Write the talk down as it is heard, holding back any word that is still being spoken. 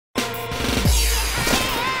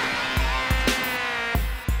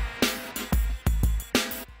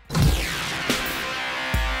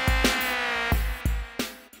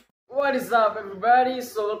What is up, everybody?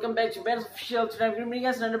 So welcome back to Ben's Official. Today I'm bringing you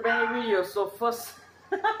guys another brand new video. So first,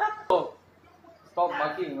 oh, stop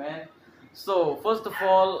barking, man. So first of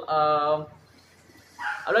all,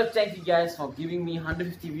 I'd like to thank you guys for giving me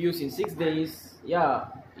 150 views in 6 days. Yeah,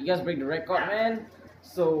 you guys break the record, man.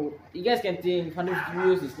 So you guys can think 150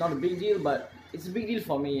 views is not a big deal, but it's a big deal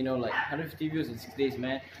for me, you know, like 150 views in 6 days,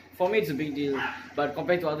 man. For me, it's a big deal, but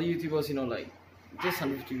compared to other YouTubers, you know, like just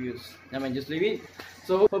 150 views. I mean, just leave it.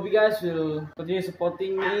 So hope you guys will continue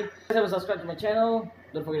supporting me. If you guys haven't subscribed to my channel,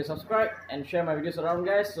 don't forget to subscribe and share my videos around,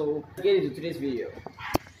 guys. So let's get into today's video.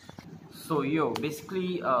 So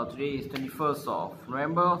basically today is 21st of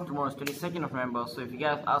November, tomorrow is 22nd of November. So if you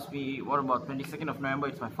guys ask me what about 22nd of November,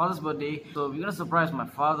 it's my father's birthday. So we're gonna surprise my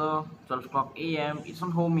father, 12 o'clock AM. It's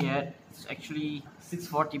not home yet, it's actually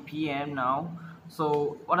 6:40 PM now.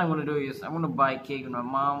 So what I'm gonna do is I'm gonna buy cake with my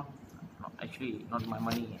mom. Actually, not my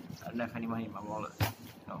money, I don't have any money in my wallet.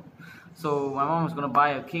 No. So my mom is gonna buy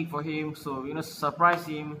a cake for him, so we're gonna surprise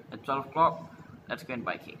him at 12 o'clock. Let's go and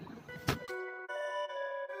buy cake.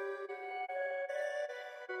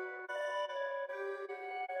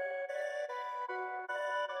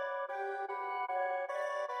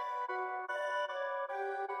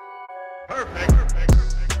 Perfect.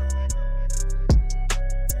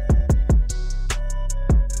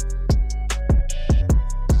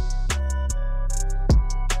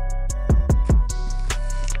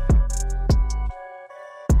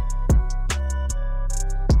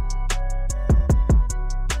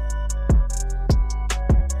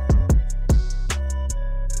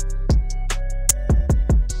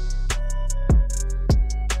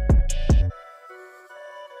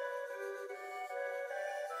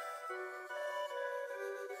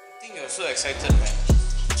 I think you're so excited, man.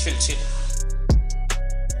 Chill.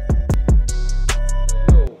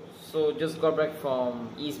 So just got back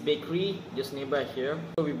from East Bakery, just nearby here.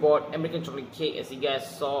 So we bought American chocolate cake, as you guys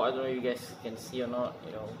saw. I don't know if you guys can see or not,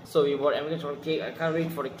 you know. So we bought American chocolate cake. I can't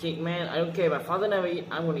wait for the cake, man. I don't care if my father never eat,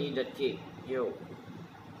 I'm gonna eat that cake.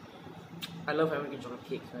 I love American chocolate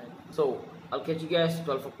cakes, man. So I'll catch you guys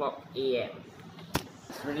 12 o'clock AM.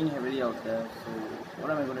 It's raining heavily out there, so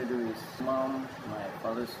what am I gonna do is, mom, my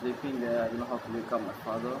father's sleeping there. I don't know how to wake up my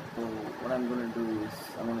father. So what I'm gonna do is,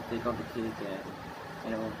 I'm gonna take out the cake and,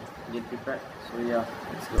 you know, get prepared. So yeah,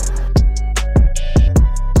 let's go.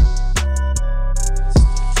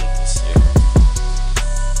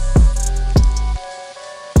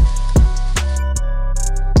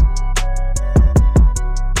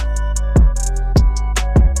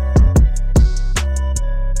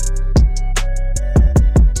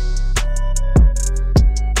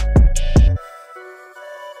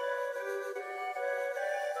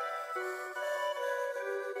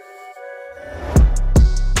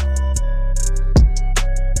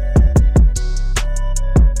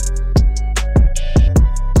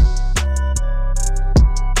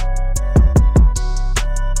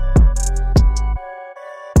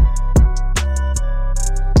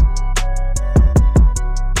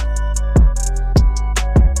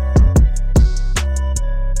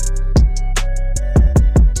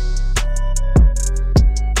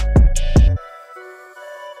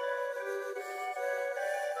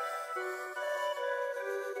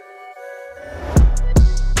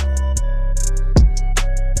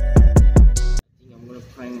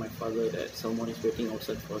 That someone is waiting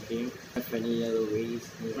outside for him. If any other ways,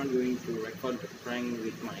 I'm not going to record the prank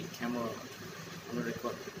with my camera. I'm gonna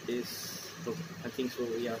record with this. So I think so.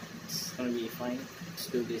 Yeah, it's gonna be fine. Let's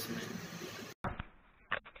do this, man.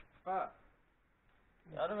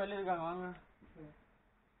 யாரும் வெளிய இருக்காங்க வாங்க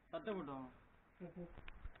சட்டை போட்டோம்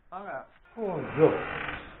வாங்க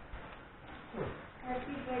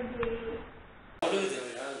Happy birthday.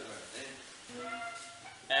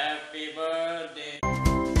 Happy birthday.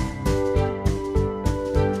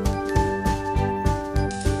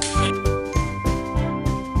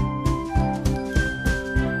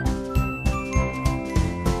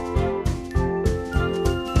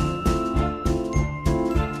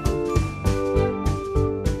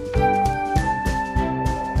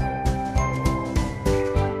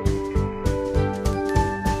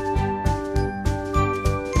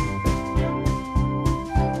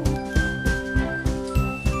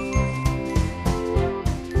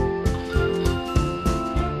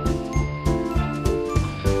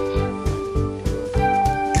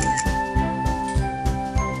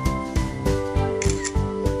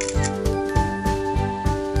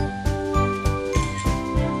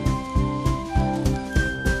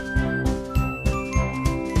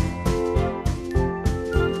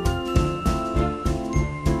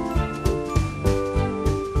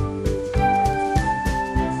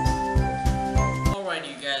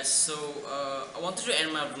 to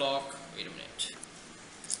end my vlog. Wait a minute.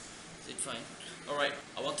 Is it fine? Alright,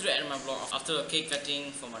 I wanted to end my vlog after a cake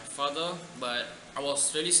cutting for my father, but I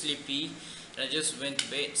was really sleepy and I just went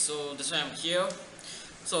to bed, so that's why I'm here.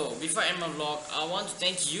 So before I end my vlog, I want to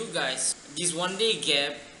thank you guys. This 1 day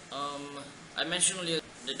gap, I mentioned earlier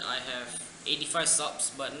that I have 85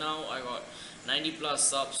 subs, but now I got 90 plus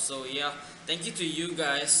subs. So yeah, thank you to you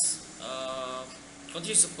guys.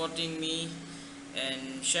 Continue supporting me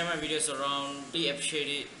and share my videos around. Really appreciate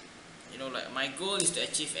it. You know, like my goal is to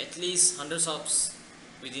achieve at least 100 subs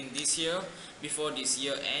within this year, before this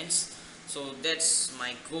year ends. So that's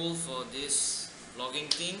my goal for this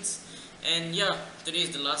vlogging things. And yeah, today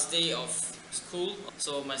is the last day of school,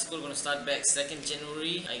 so my school gonna start back 2nd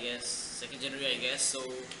January, I guess. 2nd January, I guess. So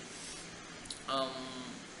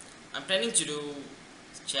I'm planning to do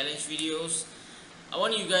challenge videos. I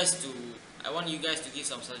want you guys to give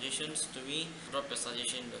some suggestions to me. Drop your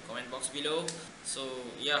suggestion in the comment box below. So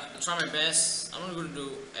yeah, I'll try my best. I'm not going to do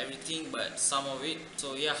everything, but some of it.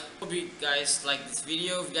 So yeah, hope you guys like this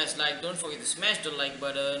video. If you guys like, don't forget to smash the like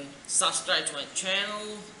button, subscribe to my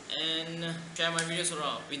channel, and share my videos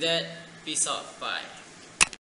around. With that, peace out, bye.